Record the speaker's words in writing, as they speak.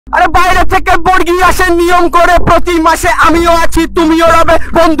আরে বাইরে থেকে বর্গি আসে নিয়ম করে প্রতি মাসে আমিও আছি তুমিও রবে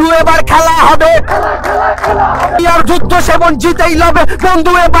বন্ধু এবার খেলা হবে আর যুদ্ধ সেবন জিতেই লবে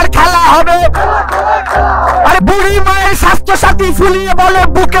বন্ধু এবার খেলা হবে আরে বুড়ি মায়ের স্বাস্থ্য সাথী ফুলিয়ে বলে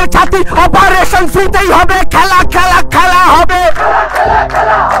বুকের ছাতি অপারেশন ফ্রিতেই হবে খেলা খেলা খেলা হবে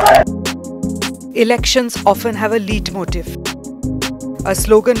Elections often have a leitmotif, a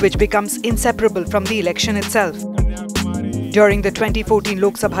slogan which becomes inseparable from the election itself. During the 2014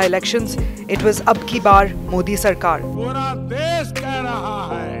 Lok Sabha elections, it was Ab ki baar Modi Sarkar. पूरा देश कह रहा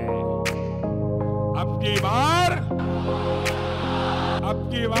है अब की बार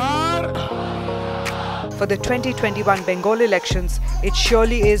For the 2021 Bengal elections, it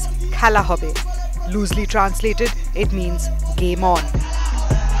surely is Khela Hobe. Loosely translated, it means game on.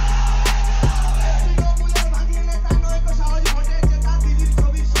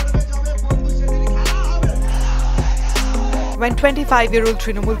 When 25-year-old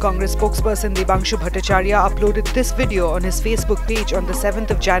Trinamool Congress spokesperson Debanshu Bhattacharya uploaded this video on his Facebook page on the 7th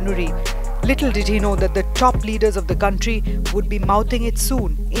of January, little did he know that the top leaders of the country would be mouthing it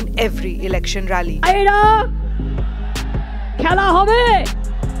soon in every election rally. খেলা হবে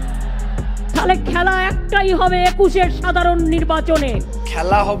তাহলে খেলা একটাই হবে 21 এর সাধারণ নির্বাচনে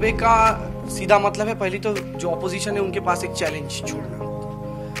खेला होबे का सीधा मतलब है पहली तो जो ऑपोजिशन है उनके पास एक चैलेंज छोड़ना।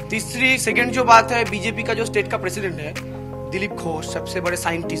 तीसरी सेकंड जो बात है बीजेपी का जो स्टेट का प्रेसिडेंट है दिलीप घोष, सबसे बड़े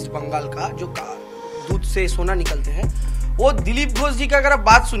साइंटिस्ट बंगाल का जो दूध से सोना निकलते हैं, वो दिलीप घोष जी का अगर आप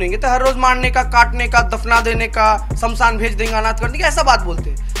बात सुनेंगे तो हर रोज मारने का, काटने का, दफना देने का, शमशान भेज देंगे, अनाथ करने का, ऐसा बात बोलते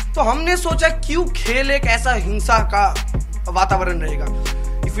हैं। तो हमने सोचा क्यों खेल एक ऐसा हिंसा का वातावरण रहेगा।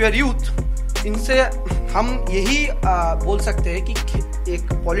 इफ यू आर यूथ, इनसे हम यही बोल सकते हैं कि एक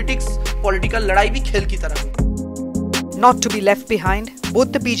पॉलिटिकल लड़ाई भी खेल की तरह हो। Not to be left behind, both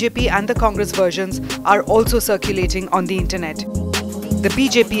the BJP and the Congress versions are also circulating on the internet. The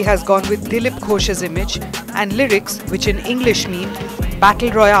BJP has gone with Dilip Ghosh's image and lyrics which in English mean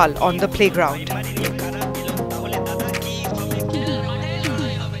Battle Royale on the playground.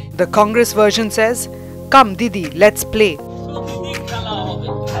 The Congress version says, "Come Didi, let's play."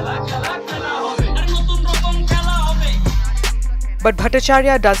 But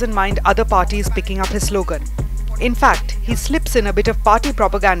Bhattacharya doesn't mind other parties picking up his slogan. In fact, he slips in a bit of party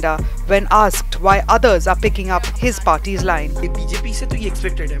propaganda when asked why others are picking up his party's line. BJP से तो ये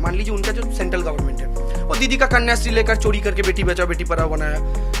expected है। मान लीजिए उनका जो central government है वो दीदी का कन्याश्री लेकर चोरी करके बेटी बचाओ बेटी पढ़ाओ बनाया,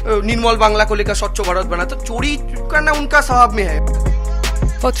 निर्मल बांग्ला को लेकर स्वच्छ भारत बना, तो चोरी करना उनका स्वभाव में है।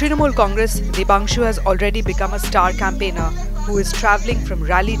 For Trinamool Congress, Debanshu has already become a star campaigner who is travelling from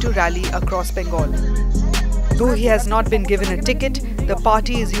rally to rally across Bengal. Though he has not been given a ticket, the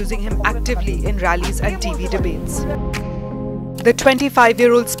party is using him actively in rallies and TV debates. The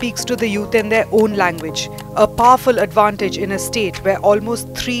 25-year-old speaks to the youth in their own language, a powerful advantage in a state where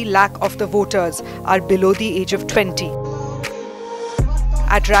almost 3 lakh of the voters are below the age of 20.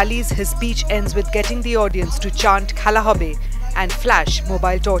 At rallies, his speech ends with getting the audience to chant Khela Hobe and flash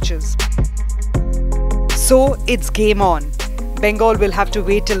mobile torches. So it's game on. Bengal will have to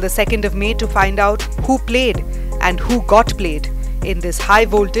wait till the 2nd of May to find out who played and who got played in this high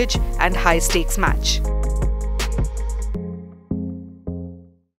voltage and high stakes match.